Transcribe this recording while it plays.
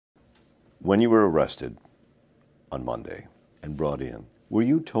When you were arrested on Monday and brought in, were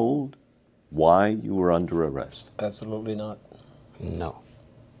you told why you were under arrest? Absolutely not. No.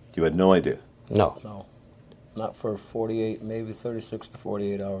 You had no idea? No. No. Not for 48, maybe 36 to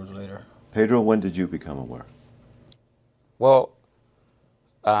 48 hours later. Pedro, when did you become aware? Well,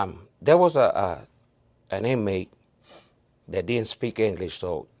 there was an inmate that didn't speak English,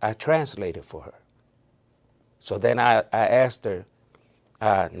 so I translated for her. So then I asked her,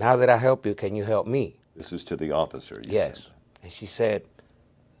 now that I help you, can you help me? This is to the officer. Yes. And she said,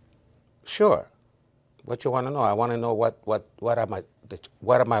 sure. What you want to know? I want to know what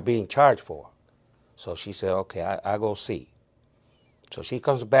am I being charged for? So she said, okay, I go see. So she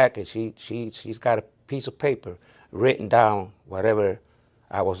comes back and she's got a piece of paper written down whatever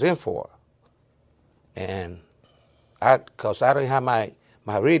I was in for. And because I didn't have my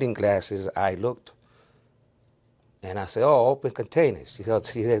reading glasses, I looked and I said, oh, open containers. She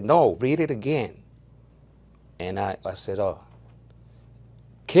said, no, read it again. And I said, oh,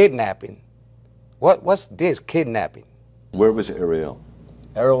 kidnapping. What's this, kidnapping? Where was Ariel?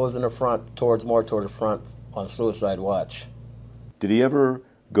 Ariel was in the front, more toward the front on suicide watch. Did he ever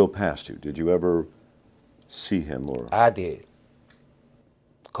go past you? Did you ever see him? Or I did.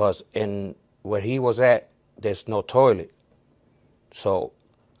 Because where he was at, there's no toilet. So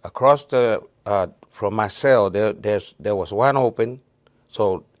across from my cell, there was one open,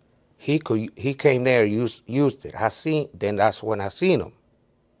 so he came there, used it. Then that's when I seen him.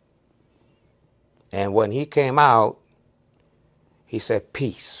 And when he came out, he said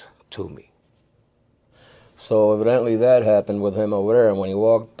peace to me. So evidently that happened with him over there, and when he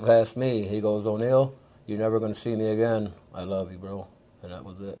walked past me, he goes, O'Neill, you're never going to see me again. I love you, bro. And that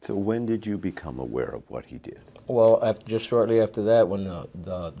was it. so when did you become aware of what he did? Well, just shortly after that, when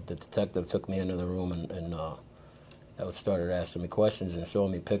the detective took me into the room and started asking me questions and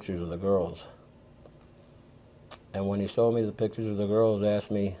showing me pictures of the girls. And when he showed me the pictures of the girls,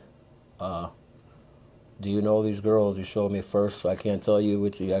 asked me, do you know these girls? He showed me first. I can't tell you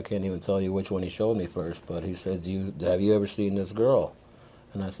I can't even tell you which one he showed me first, but he says, have you ever seen this girl?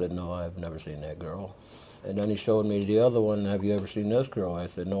 And I said, no, I've never seen that girl. And then he showed me the other one, have you ever seen this girl? I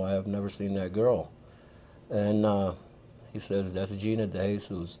said, no, I have never seen that girl. And he says, that's Gina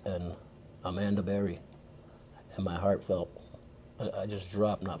DeJesus and Amanda Berry. And my heart felt, I just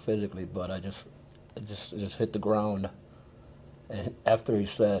dropped, not physically, but it just hit the ground. And after he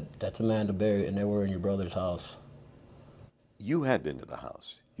said, that's Amanda Berry, and they were in your brother's house. You had been to the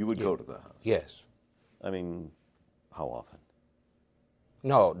house. You would go to the house. Yes. I mean, how often?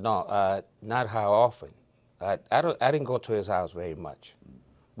 No, not how often. I didn't go to his house very much.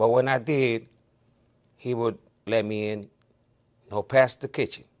 But when I did, he would let me in, past the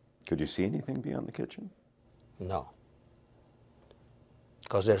kitchen. Could you see anything beyond the kitchen? No.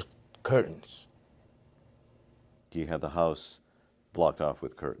 Because there's curtains. Do you have the house blocked off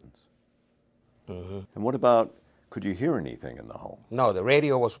with curtains? Mm-hmm. And what about, could you hear anything in the home? No, the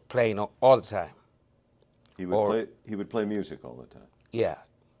radio was playing all the time. He would play music all the time? Yeah.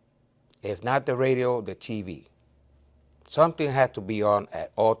 If not the radio, the TV. Something had to be on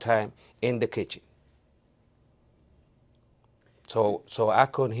at all time in the kitchen. So I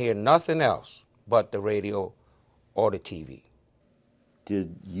couldn't hear nothing else but the radio or the TV.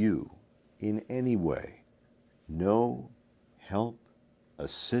 Did you, in any way, know, help,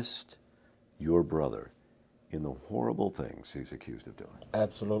 assist your brother in the horrible things he's accused of doing?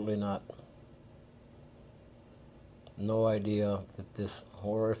 Absolutely not. No idea that this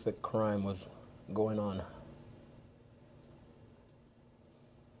horrific crime was going on.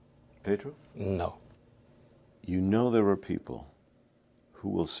 Pedro? No. You know there are people who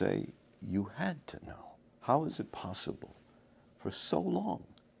will say you had to know. How is it possible for so long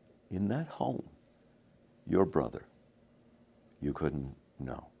in that home, your brother, you couldn't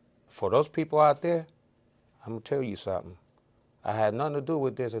know? For those people out there, I'm going to tell you something. I had nothing to do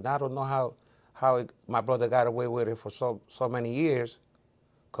with this, and I don't know how my brother got away with it for so many years,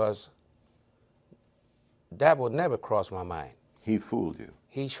 because that would never cross my mind. He fooled you.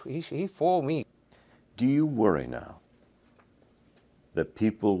 He fooled me. Do you worry now that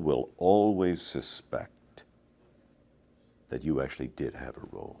people will always suspect that you actually did have a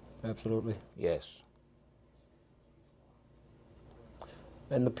role? Absolutely. Yes.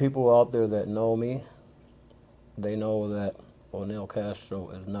 And the people out there that know me, they know that Ariel Castro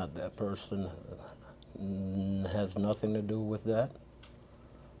is not that person, has nothing to do with that.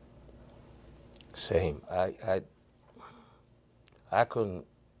 Same. I couldn't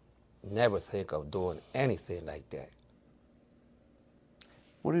never think of doing anything like that.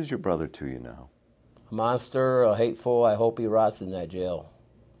 What is your brother to you now? A monster, a hateful, I hope he rots in that jail.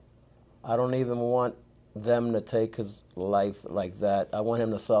 I don't even want them to take his life like that. I want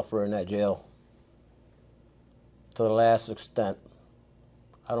him to suffer in that jail to the last extent.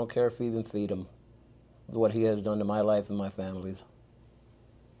 I don't care if we even feed him what he has done to my life and my family's.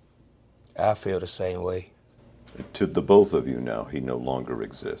 I feel the same way. To the both of you now, he no longer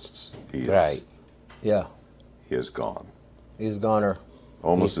exists. He is, Right. Yeah, He is gone. he's goner.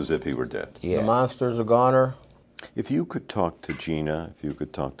 Almost as if he were dead. The Yeah. monster's a goner. If you could talk to Gina, if you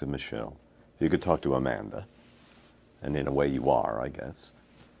could talk to Michelle, if you could talk to Amanda, and in a way you are, I guess,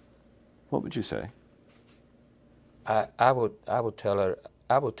 what would you say? I would tell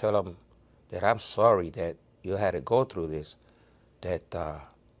them that I'm sorry that you had to go through this. That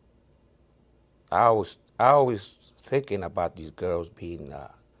I always thinking about these girls being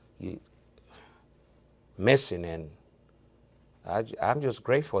missing, and I'm just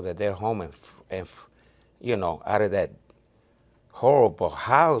grateful that they're home and you know, out of that horrible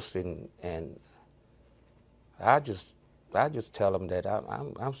house, and I just tell them that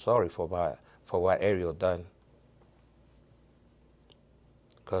I'm sorry for what Ariel done.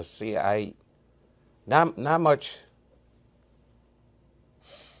 Cause see, not much.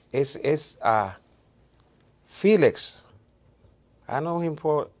 It's Felix. I know him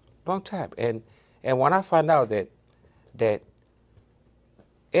for a long time, and when I found out that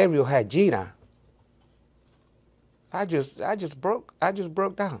Ariel had Gina, I just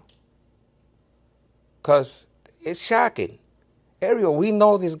broke down. Cause it's shocking. Ariel, we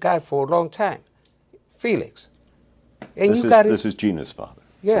know this guy for a long time, Felix, and This is Gina's father.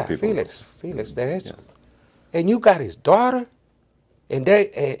 Yeah, for people. Felix, there is. Yes. And you got his daughter,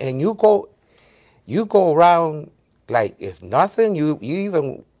 and you go around like if nothing. You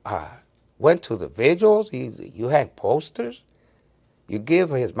even went to the vigils. You had posters. You give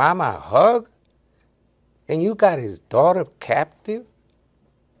his mama a hug, and you got his daughter captive.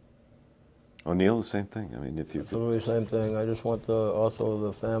 O'Neill, the same thing. I mean, if you Absolutely the same thing. I just want also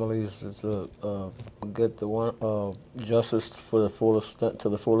the families to get the justice for the fullest extent, to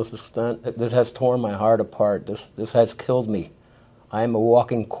the fullest extent. This has torn my heart apart. This has killed me. I am a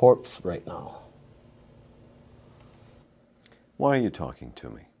walking corpse right now. Why are you talking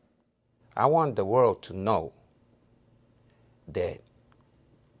to me? I want the world to know that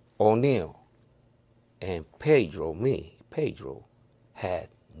O'Neill and Pedro had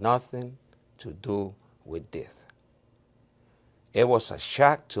nothing to do with death. It was a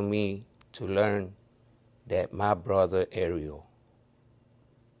shock to me to learn that my brother Ariel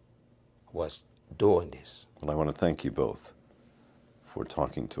was doing this. Well, I want to thank you both for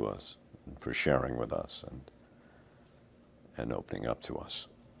talking to us and for sharing with us and opening up to us.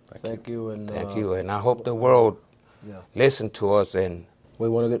 Thank you. And Thank you, and I hope the world listen to us. And we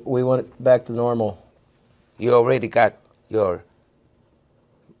want it back to normal. you already got your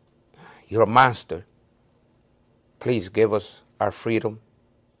monster. Please give us our freedom